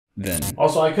then...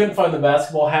 Also, I couldn't find the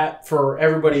basketball hat for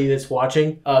everybody that's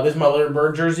watching. This is my Larry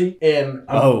Bird jersey, and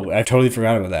I totally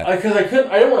forgot about that. Because I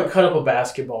didn't want to cut up a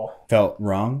basketball. Felt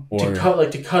wrong, or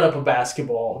to cut up a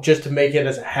basketball just to make it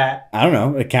as a hat. I don't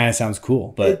know. It kind of sounds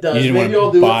cool, but it does. You didn't Maybe want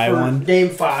I'll to do buy it for one. Game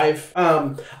 5.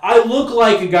 I look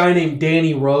like a guy named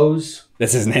Danny Rose.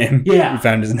 That's his name? Yeah. You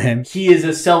found his name? He is a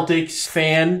Celtics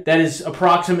fan that is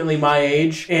approximately my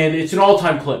age, and it's an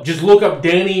all-time clip. Just look up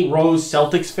Danny Rose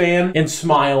Celtics fan and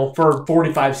smile for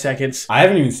 45 seconds. I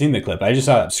haven't even seen the clip. I just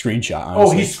saw a screenshot,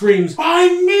 honestly. Oh, he screams, "I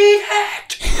need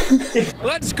it!"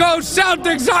 Let's go,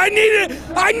 Celtics! I need it!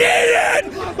 I need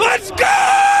it! Let's go!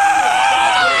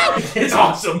 It's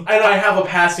awesome. And I have a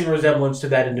passing resemblance to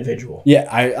that individual. Yeah,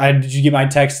 I did you get my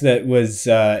text that was,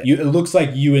 it looks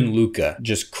like you and Luca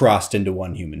just crossed into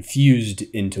one human, fused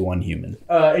into one human.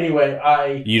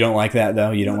 Anyway, You don't like that,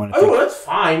 though? You don't want to... Oh, that's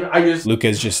fine.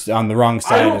 Luca's just on the wrong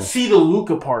side. I don't see the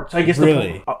Luca parts. I guess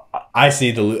really. I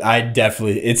see the I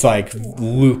definitely. It's like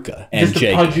Luca and just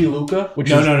Jake. Just pudgy Luca.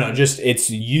 No. Just it's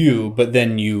you, but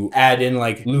then you add in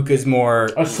like Luca's more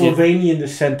a Slovenian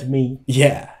descent me.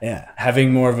 Yeah,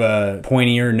 having more of a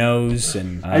pointier nose,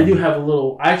 and I do have a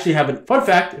little. I actually have a fun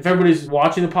fact. If everybody's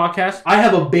watching the podcast, I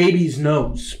have a baby's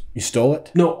nose. You stole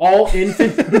it? No, all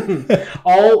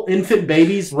infant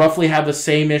babies roughly have the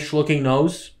same-ish looking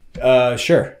nose.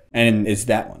 Sure. And it's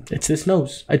that one. It's this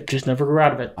nose. I just never grew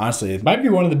out of it. Honestly, it might be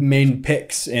one of the main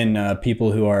picks in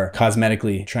people who are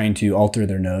cosmetically trying to alter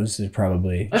their nose. It's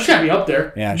probably... That's gotta be up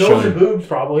there. Yeah, nose and boobs,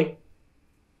 probably.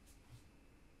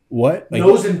 What? Like,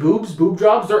 nose and boobs? Boob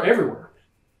jobs? They're everywhere.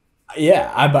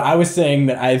 Yeah, but I was saying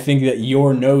that I think that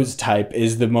your nose type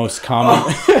is the most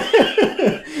common...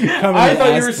 I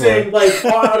thought you were saying, like,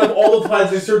 out of all the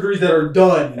plastic surgeries that are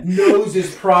done, nose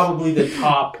is probably the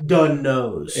top done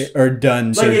nose. Or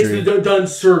done surgery. Like, it's the done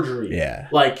surgery. Yeah.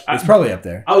 Like, it's probably up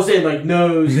there. I was saying, like,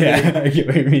 nose. Yeah, I get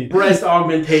what you mean. Breast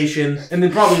augmentation. And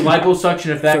then probably liposuction,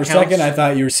 if that counts. For a second, I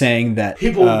thought you were saying that...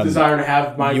 People desire to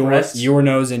have my breasts. Your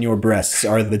nose and your breasts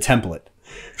are the template.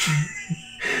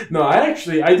 No, I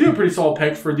do a pretty solid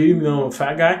pecs for a dude, even though I'm a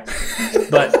fat guy.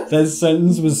 But that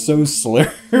sentence was so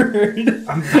slurred.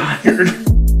 I'm tired.